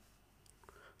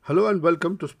Hello and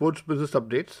welcome to Sports Business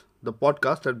Updates, the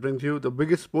podcast that brings you the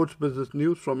biggest sports business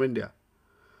news from India.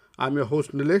 I'm your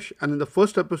host Nilesh, and in the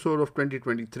first episode of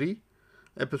 2023,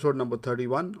 episode number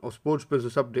 31 of Sports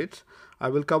Business Updates, I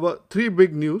will cover three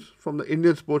big news from the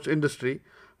Indian sports industry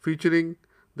featuring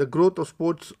the growth of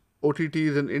sports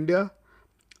OTTs in India,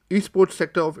 esports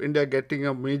sector of India getting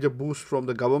a major boost from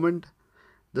the government,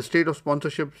 the state of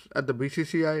sponsorships at the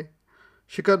BCCI,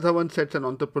 Shikhar Dhawan sets an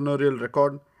entrepreneurial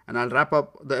record, and I'll wrap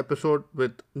up the episode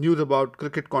with news about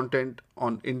cricket content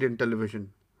on Indian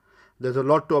television. There's a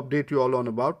lot to update you all on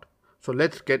about, so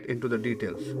let's get into the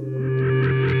details.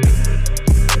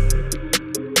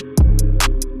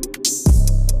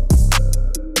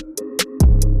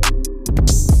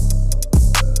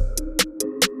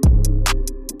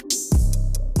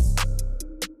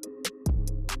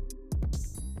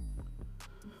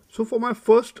 So, for my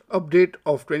first update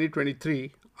of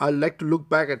 2023, I'd like to look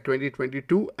back at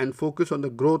 2022 and focus on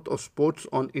the growth of sports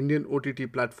on Indian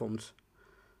OTT platforms.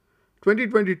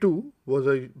 2022 was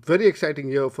a very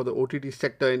exciting year for the OTT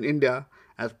sector in India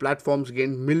as platforms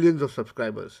gained millions of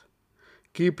subscribers.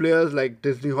 Key players like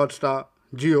Disney Hotstar,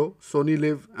 Jio, Sony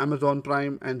Live, Amazon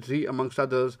Prime, and Zee, amongst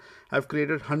others, have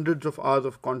created hundreds of hours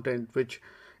of content, which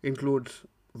includes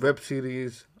web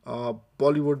series,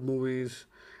 Bollywood movies,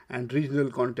 and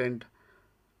regional content.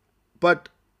 But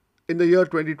in the year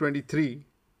 2023,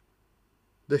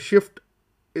 the shift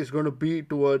is going to be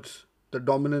towards the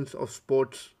dominance of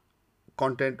sports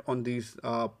content on these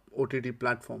OTT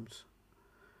platforms.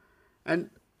 And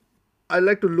I'd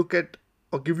like to look at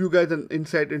or give you guys an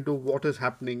insight into what is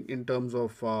happening in terms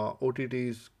of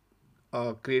OTTs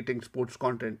creating sports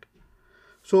content.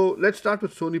 So let's start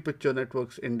with Sony Picture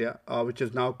Networks India, which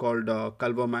is now called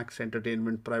Culver Max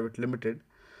Entertainment Private Limited.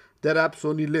 Their app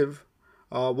Sony Live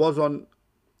was on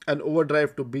an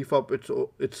overdrive to beef up its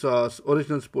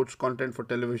original sports content for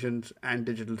televisions and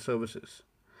digital services.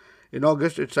 In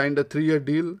August, it signed a 3-year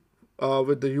deal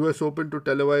with the US Open to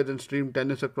televise and stream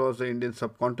tennis across the Indian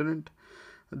subcontinent.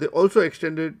 They also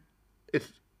extended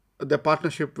their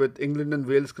partnership with England and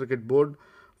Wales Cricket Board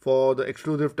for the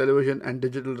exclusive television and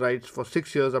digital rights for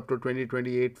 6 years up to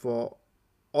 2028 for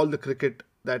all the cricket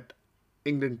that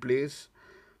England plays.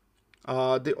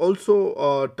 They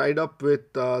also tied up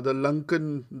with the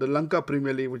Lanka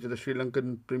Premier League, which is the Sri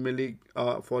Lankan Premier League,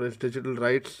 for its digital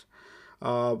rights,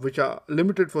 which are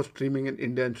limited for streaming in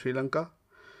India and Sri Lanka.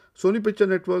 Sony Picture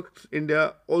Networks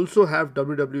India also have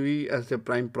WWE as their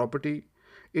prime property.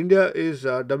 India is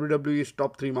WWE's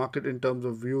top 3 market in terms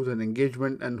of views and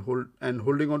engagement, and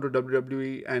holding on to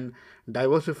WWE and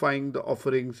diversifying the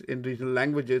offerings in regional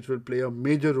languages will play a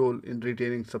major role in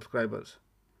retaining subscribers.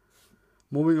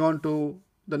 Moving on to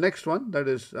the next one, that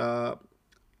is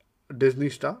Disney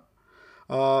Star,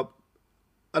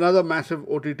 another massive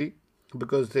OTT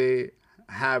because they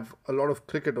have a lot of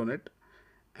cricket on it,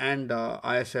 and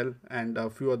ISL and a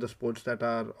few other sports that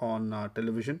are on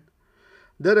television.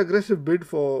 Their aggressive bid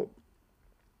for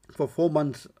 4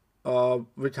 months,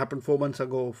 which happened 4 months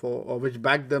ago, which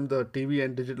backed them the TV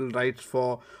and digital rights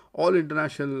for all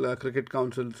international cricket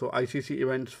council, so ICC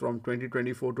events from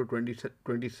 2024 to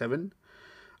 2027,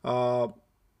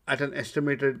 at an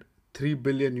estimated $3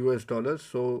 billion US.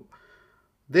 So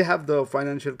they have the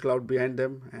financial clout behind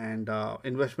them, and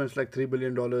investments like $3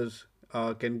 billion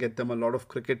can get them a lot of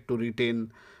cricket to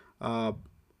retain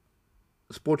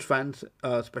sports fans,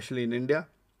 especially in India.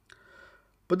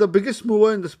 But the biggest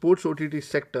mover in the sports OTT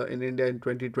sector in India in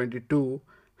 2022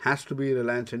 has to be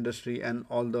Reliance Industry and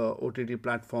all the OTT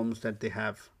platforms that they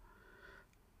have.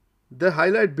 The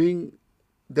highlight being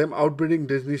them outbidding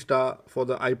Disney Star for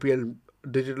the IPL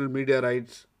digital media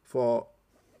rights for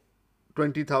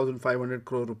 20,500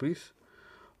 crore rupees.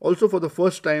 Also, for the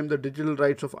first time, the digital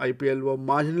rights of IPL were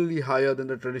marginally higher than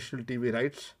the traditional TV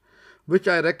rights, which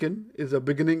I reckon is the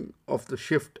beginning of the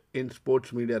shift in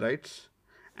sports media rights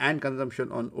and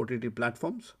consumption on OTT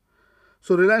platforms.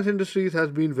 So, Reliance Industries has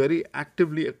been very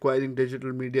actively acquiring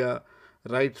digital media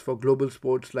rights for global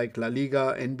sports like La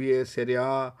Liga, NBA, Serie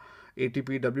A,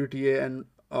 ATP, WTA, and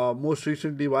most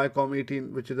recently Viacom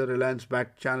 18, which is a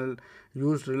Reliance-backed channel,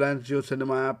 used Reliance Jio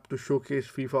Cinema app to showcase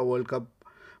FIFA World Cup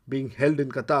being held in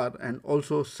Qatar, and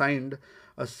also signed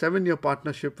a 7-year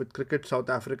partnership with Cricket South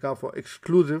Africa for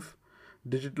exclusive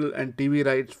digital and TV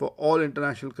rights for all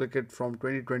international cricket from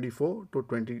 2024 to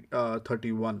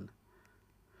 2031.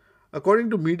 According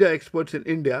to media experts in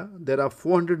India, there are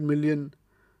 400 million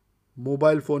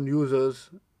mobile phone users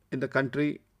in the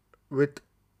country with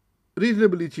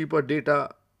reasonably cheaper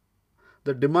data.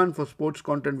 The demand for sports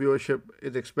content viewership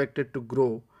is expected to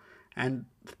grow, and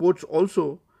sports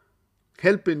also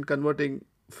help in converting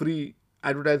free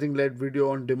advertising-led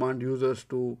video on demand users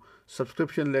to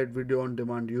subscription-led video on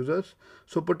demand users.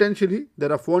 So potentially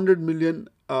there are 400 million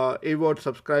AVOD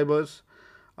subscribers,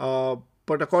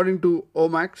 but according to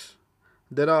Omax,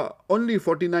 there are only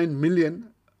 49 million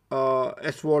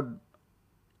SVOD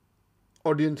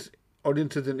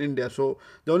audiences in India. So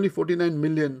there are only 49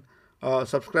 million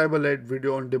subscriber-led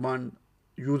video on demand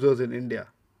users in India.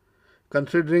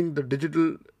 Considering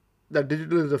digital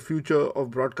is the future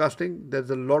of broadcasting, there's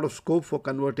a lot of scope for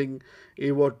converting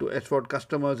AVOD to SVOD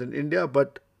customers in India,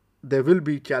 but there will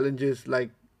be challenges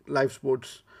like live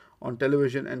sports on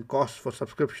television and costs for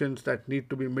subscriptions that need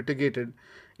to be mitigated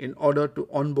in order to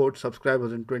onboard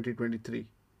subscribers in 2023.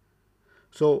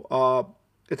 So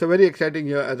it's a very exciting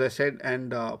year, as I said,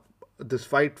 and this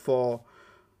fight for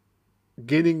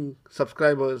gaining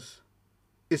subscribers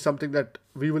is something that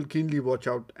we will keenly watch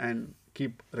out and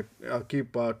keep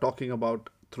talking about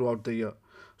throughout the year.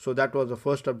 So that was the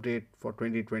first update for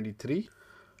 2023.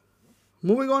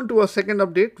 Moving on to a second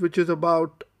update, which is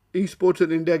about esports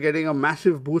in India getting a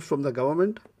massive boost from the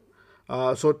government.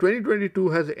 So 2022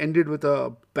 has ended with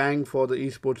a bang for the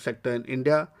esports sector in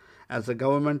India, as the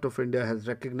government of India has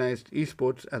recognized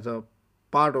esports as a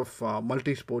part of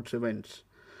multi-sports events.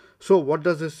 So what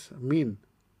does this mean?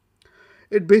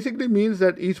 It basically means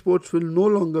that esports will no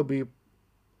longer be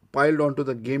piled onto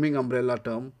the gaming umbrella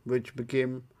term, which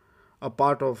became a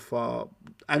part of,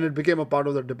 it became a part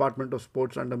of the Department of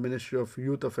Sports under Ministry of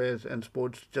Youth Affairs and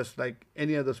Sports, just like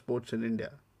any other sports in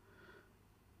India.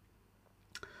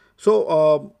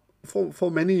 So for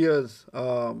many years,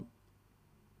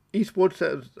 esports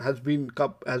has been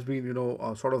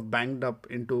sort of banged up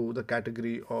into the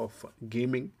category of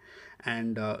gaming,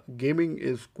 and gaming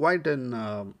is quite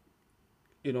an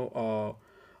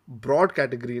broad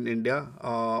category in India,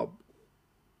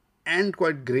 and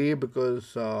quite grey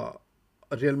because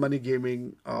real money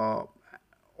gaming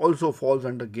also falls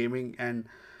under gaming, and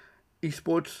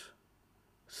esports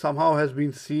somehow has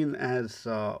been seen as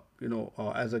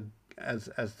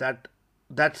as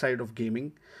that side of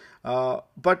gaming,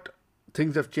 but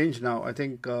things have changed now. I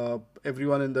think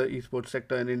everyone in the esports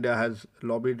sector in India has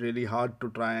lobbied really hard to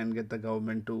try and get the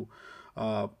government to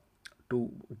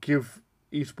give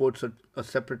esports a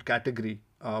separate category,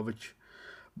 which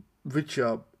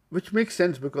makes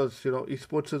sense because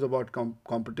esports is about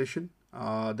competition. There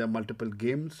are multiple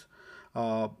games,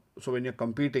 so when you're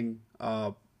competing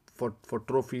for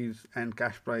trophies and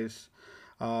cash prize,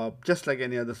 just like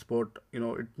any other sport,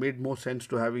 it made more sense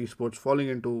to have esports falling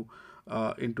into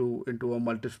a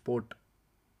multi-sport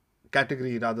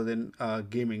category rather than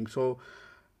gaming. So,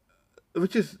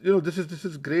 which is this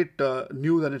is great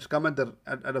news, and it's come at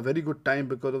a very good time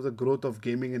because of the growth of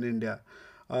gaming in India.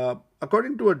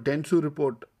 According to a Dentsu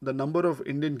report, the number of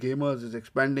Indian gamers is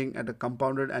expanding at a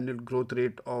compounded annual growth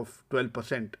rate of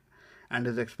 12%, and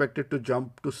is expected to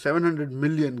jump to 700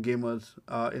 million gamers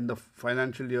in the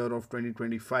financial year of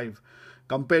 2025,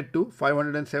 compared to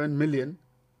 507 million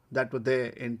that were there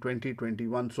in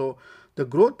 2021. So the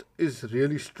growth is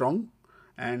really strong,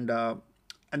 and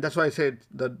that's why I said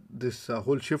that this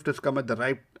whole shift has come at the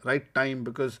right time,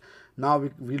 because now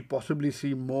we'll possibly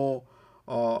see more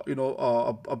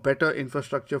a better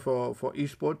infrastructure for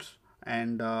esports,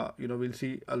 and we'll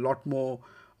see a lot more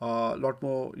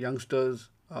youngsters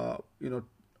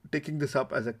taking this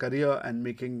up as a career and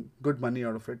making good money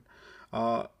out of it.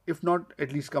 If not,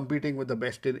 at least competing with the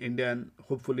best in India and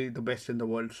hopefully the best in the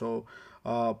world. So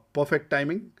perfect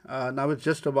timing. Now it's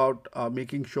just about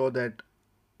making sure that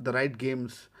the right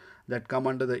games that come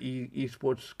under the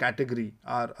esports category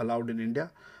are allowed in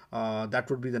India. That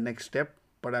would be the next step.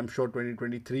 But I'm sure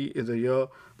 2023 is a year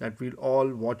that we'll all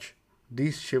watch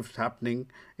these shifts happening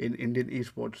in Indian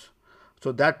esports.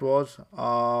 So that was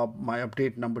my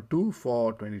update number 2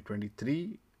 for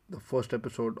 2023, the first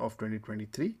episode of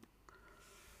 2023.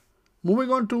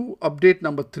 Moving on to update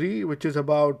number 3, which is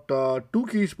about two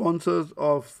key sponsors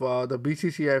of the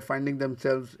BCCI finding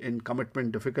themselves in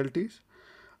commitment difficulties.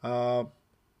 So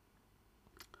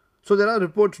there are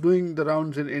reports doing the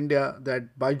rounds in India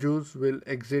that Byju's will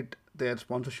exit their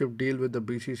sponsorship deal with the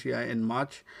BCCI in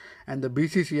March, and the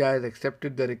BCCI has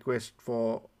accepted the request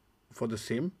for the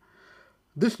same.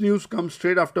 This news comes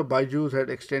straight after Byju's had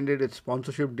extended its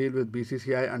sponsorship deal with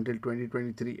BCCI until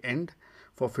 2023 end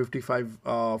for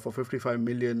 $55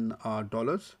 million.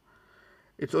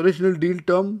 Its original deal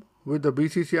term with the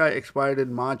BCCI expired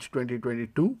in March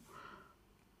 2022.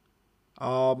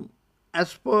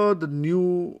 As per the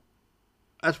news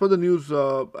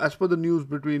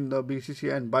between the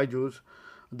BCCI and Byju's,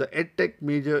 the EdTech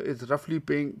major is roughly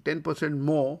paying 10%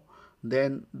 more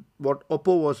than what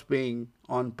Oppo was paying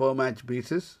on per match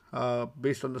basis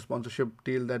based on the sponsorship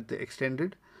deal that they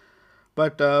extended.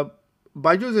 But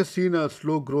Byju's has seen a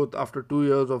slow growth after 2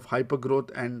 years of hyper growth,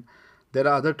 and there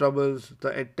are other troubles the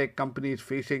edtech company is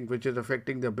facing, which is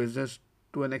affecting their business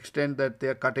to an extent that they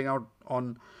are cutting out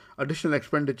on additional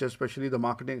expenditure, especially the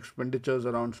marketing expenditures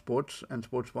around sports and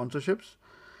sports sponsorships,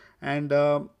 and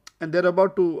and they're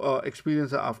about to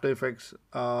experience the after effects,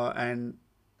 and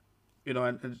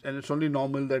and it's only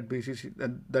normal that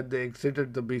that they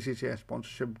exited the BCCI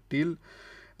sponsorship deal,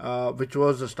 which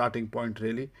was the starting point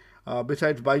really.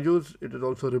 Besides Byju's, it is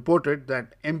also reported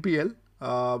that MPL,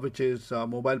 which is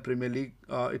Mobile Premier League,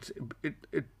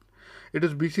 it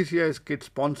is BCCI's kit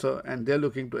sponsor, and they're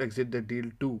looking to exit the deal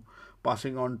too,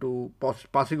 passing on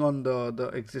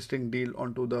the existing deal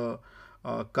onto the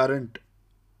current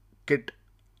kit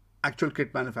actual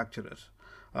kit manufacturers.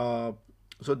 Uh,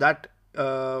 so that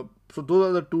so those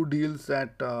are the two deals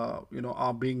that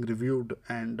are being reviewed,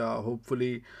 and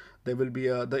hopefully there will be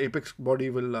the apex body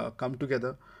will come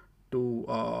together to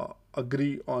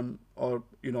agree on or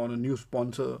on a new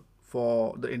sponsor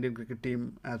for the Indian cricket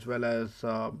team, as well as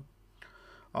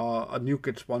a new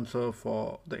kit sponsor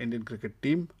for the Indian cricket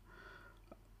team.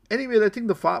 Anyways, I think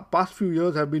the past few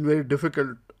years have been very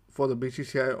difficult for the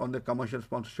BCCI on the commercial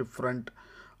sponsorship front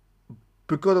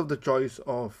because of the choice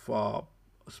of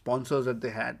sponsors that they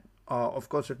had. Of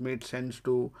course, it made sense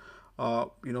to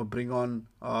bring on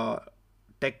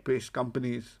tech-based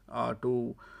companies uh,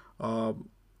 to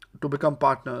become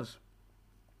partners.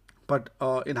 But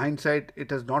in hindsight,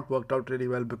 it has not worked out really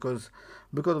well because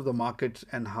of the markets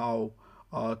and how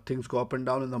things go up and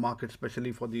down in the market,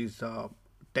 especially for these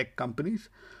tech companies.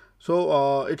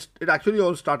 So it actually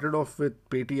all started off with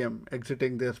Paytm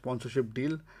exiting their sponsorship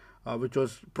deal, which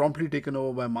was promptly taken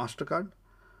over by Mastercard.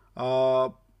 Uh,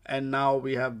 and now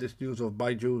we have this news of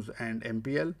Byju's and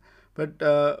MPL. But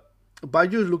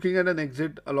Byju is looking at an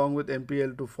exit along with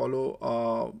MPL to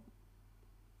follow,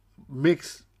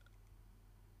 makes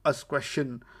us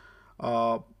question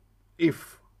uh,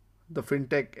 if the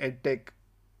fintech, edtech,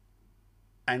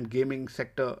 and gaming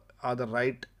sector are the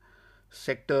right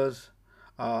sectors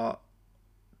uh,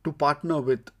 to partner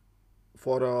with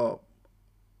for a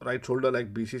rights holder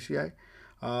like BCCI,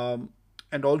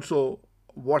 and also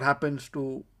what happens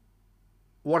to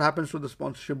the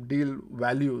sponsorship deal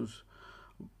values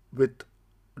with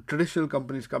traditional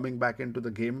companies coming back into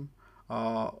the game,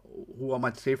 uh, who are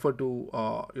much safer to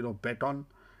bet on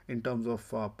in terms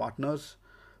of partners.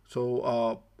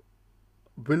 So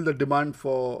will the demand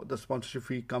for the sponsorship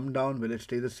fee come down? Will it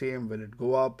stay the same? Will it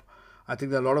go up? I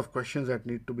think there are a lot of questions that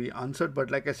need to be answered.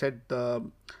 But like I said,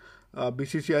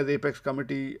 BCCI's Apex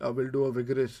Committee will do a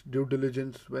vigorous due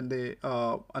diligence when they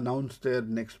announce their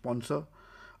next sponsor.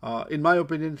 In my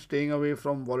opinion, staying away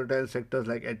from volatile sectors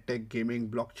like edtech, gaming,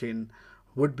 blockchain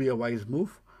would be a wise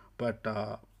move. But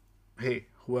hey,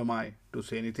 who am I to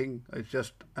say anything? It's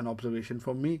just an observation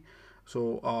from me.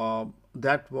 So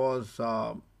that was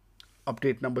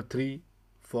update number 3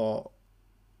 for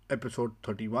episode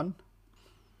 31.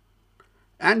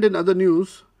 And in other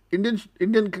news, Indian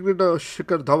cricketer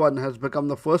Shikhar Dhawan has become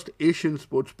the first Asian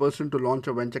sportsperson to launch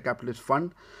a venture capitalist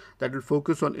fund that will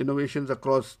focus on innovations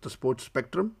across the sports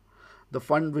spectrum. The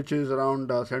fund, which is around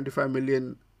 75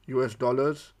 million US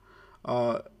dollars,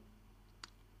 uh,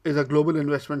 is a global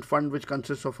investment fund which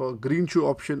consists of a green shoe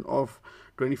option of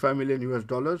 25 million US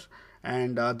dollars.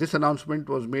 And this announcement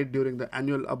was made during the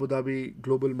annual Abu Dhabi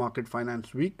Global Market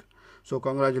Finance Week. So,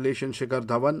 congratulations, Shikhar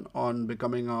Dhawan, on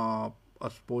becoming a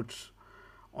sports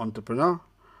entrepreneur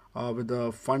with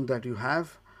the fund that you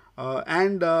have.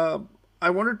 And I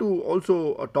wanted to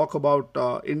also talk about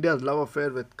India's love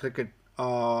affair with cricket.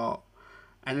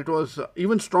 And it was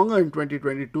even stronger in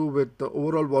 2022 with the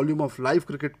overall volume of live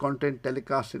cricket content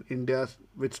telecast in India,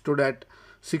 which stood at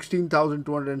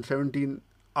 16,217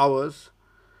 hours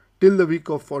till week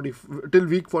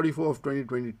 44 of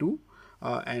 2022,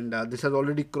 and this has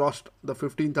already crossed the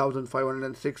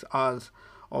 15,506 hours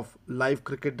of live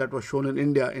cricket that was shown in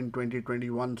India in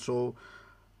 2021. So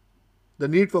the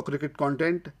need for cricket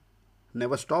content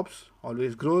never stops,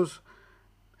 always grows.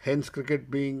 Hence, cricket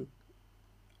is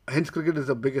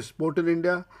the biggest sport in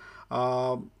India.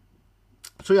 So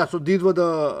yeah, so these were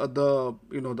the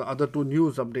other two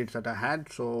news updates that I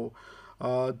had. So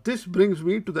this brings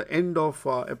me to the end of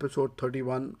episode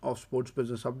 31 of Sports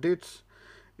Business Updates.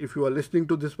 If you are listening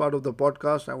to this part of the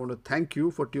podcast, I want to thank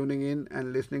you for tuning in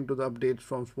and listening to the updates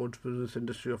from Sports Business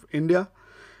Industry of India.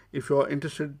 If you are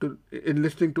interested in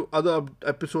listening to other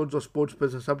episodes of Sports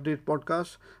Business Update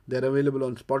podcast, they're available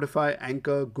on Spotify,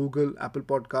 Anchor, Google, Apple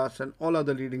Podcasts, and all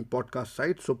other leading podcast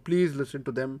sites. So please listen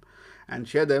to them and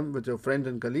share them with your friends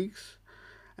and colleagues.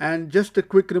 And just a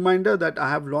quick reminder that I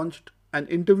have launched an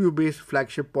interview-based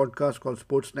flagship podcast called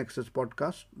Sports Nexus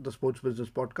Podcast, the Sports Business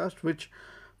Podcast, which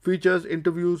features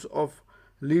interviews of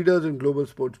leaders in global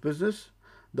sports business.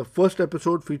 The first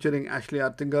episode, featuring Ashley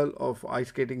Artingal of Ice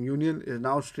Skating Union, is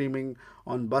now streaming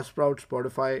on Buzzsprout,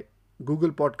 Spotify,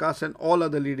 Google Podcasts, and all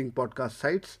other leading podcast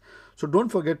sites. So don't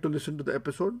forget to listen to the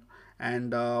episode.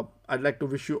 And I'd like to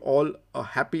wish you all a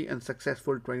happy and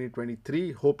successful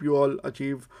 2023. Hope you all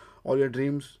achieve all your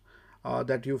dreams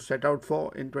that you've set out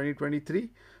for in 2023.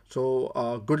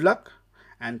 So good luck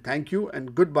and thank you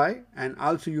and goodbye. And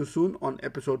I'll see you soon on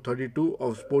episode 32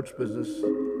 of Sports Business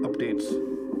Updates.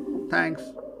 Thanks.